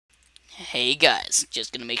Hey guys,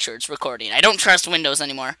 just gonna make sure it's recording. I don't trust Windows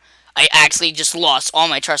anymore. I actually just lost all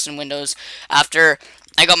my trust in Windows after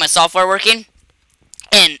I got my software working,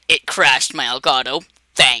 and it crashed my Elgato.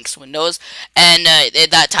 Thanks, Windows. And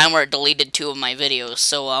at that time where it deleted 2 of my videos.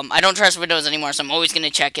 So I don't trust Windows anymore, so I'm always gonna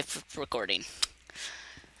check if it's recording.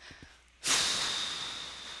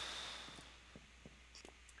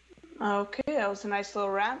 Okay, that was a nice little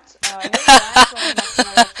rant. Hey guys, welcome back to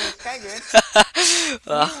another episode of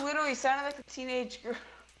SkyGrid. You literally sounded like a teenage girl.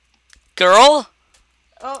 Girl?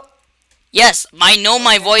 Oh. Yes, I know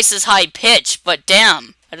my voice is high pitched, but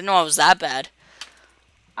damn, I didn't know I was that bad.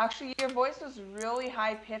 Actually, your voice was really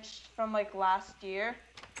high pitched from like last year.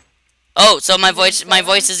 Oh, so my voice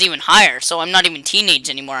is even higher. So I'm not even teenage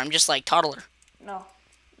anymore. I'm just like toddler. No.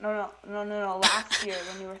 Last year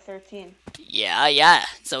when you were 13. Yeah.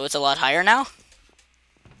 So it's a lot higher now?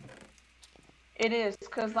 It is,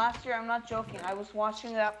 because last year, I'm not joking, I was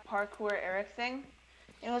watching that parkour Eric thing.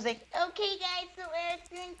 And it was like, okay guys, so Eric's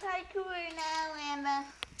doing parkour now, and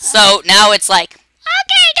So now it's like,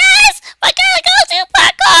 okay guys, we're gonna go do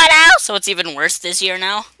parkour now. So it's even worse this year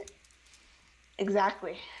now?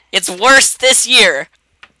 Exactly. It's worse this year.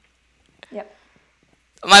 Yep.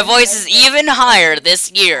 My voice is even higher this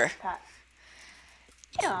year.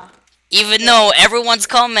 Yeah. Even though everyone's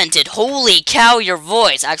commented, holy cow, your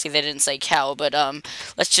voice. Actually, they didn't say cow, but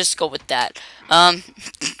let's just go with that.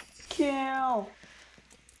 Cow.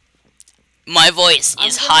 My voice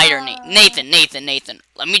is higher, Nathan.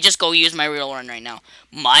 Let me just go use my real one right now.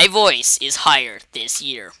 My voice is higher this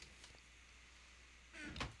year.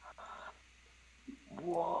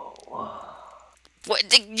 Whoa. What?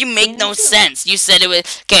 You make no sense. You said it was...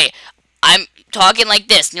 Okay, I'm talking like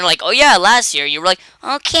this, and you're like, oh yeah, last year. You were like,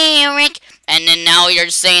 okay, Eric. And then now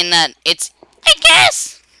you're saying that it's, I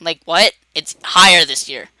guess. Like, what? It's higher this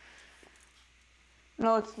year.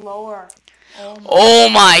 No, it's lower. Oh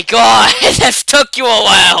my god, that took you a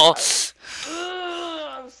while.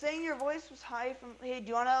 I was saying your voice was high from... Hey, do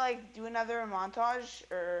you want to, like, do another montage,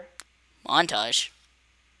 or... Montage?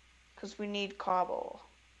 Because we need cobble.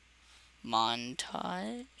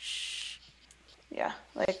 Montage? Yeah,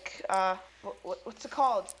 like, what's it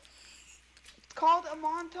called? It's called a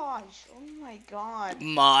montage. Oh my god.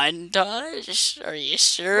 Montage? Are you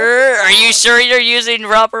sure? Are you sure you're using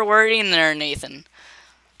proper wording there, Nathan?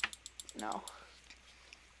 No.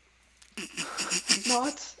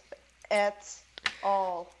 Not at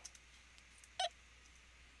all.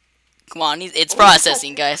 Come on, it's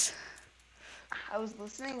processing, guys. I was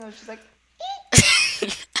listening, I was just like...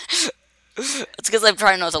 It's because I'm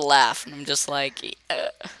trying not to laugh, and I'm just like...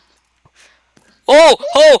 Oh, ho,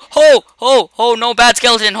 ho, ho, ho, no bad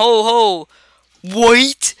skeleton, ho, ho.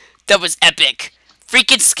 Wait, that was epic.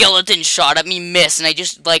 Freaking skeleton shot at me, miss, and I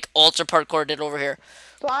just, like, ultra parkoured it over here.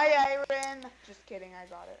 Bye, Iron. Just kidding, I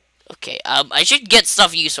got it. Okay, I should get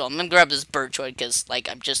stuff useful. I'm gonna grab this birch wood, because, like,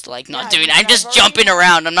 I'm just, like, not doing... I'm just jumping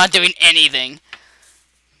around, I'm not doing anything.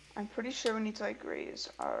 I'm pretty sure we need to, like, raise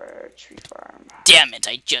our tree farm. Damn it,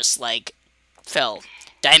 I just, like, fell.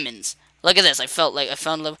 Diamonds. Look at this, I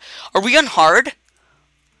found love. Are we on hard?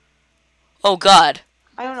 Oh god.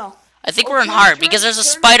 I don't know. I think we're on hard because there's a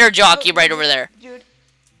spider jockey right over there.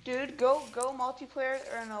 Dude, go multiplayer,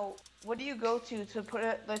 or no, what do you go to put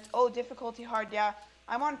it, like, oh, difficulty hard, yeah.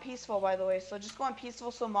 I'm on peaceful, by the way, so just go on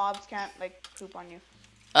peaceful so mobs can't, like, poop on you.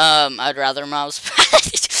 I'd rather mobs.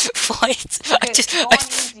 What? Okay,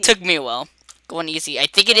 took me a while. Go on easy. I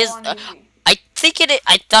think it is. I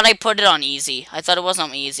thought I put it on easy. I thought it was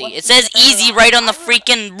on easy. It says easy right on the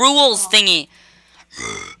freaking rules thingy.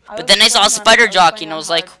 But then I saw a spider jockey and I was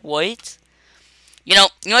like, what? You know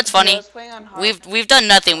what's funny? We've done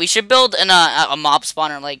nothing. We should build a mob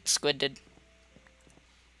spawner like Squid did.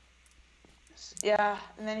 Yeah,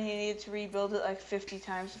 and then he needed to rebuild it like 50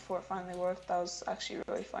 times before it finally worked. That was actually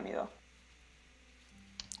really funny though.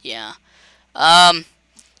 Yeah. I'm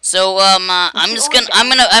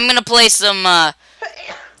gonna play some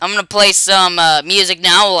music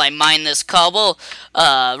now while I mine this cobble.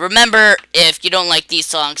 Remember, if you don't like these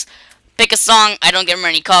songs, pick a song. I don't get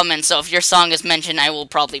many comments, so if your song is mentioned, I will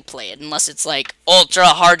probably play it. Unless it's like ultra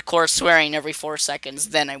hardcore swearing every 4 seconds,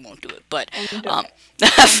 then I won't do it. But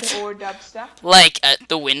or dubstep. Like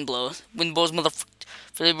the wind blows, motherfucker.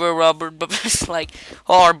 Like,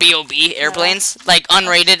 or B.O.B. airplanes, like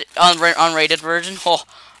unrated version. Oh,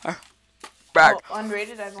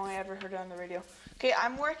 unrated, I've only ever heard it on the radio. Okay,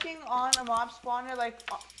 I'm working on a mob spawner, like,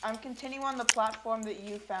 I'm continuing on the platform that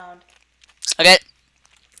you found. Okay.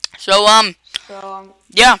 So,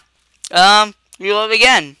 yeah. You love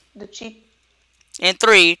again. The cheap. In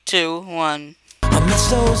 3, 2, 1. I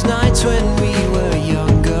miss those nights when we were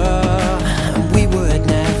younger.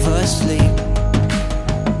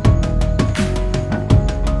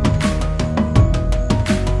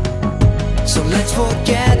 Let's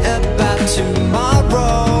forget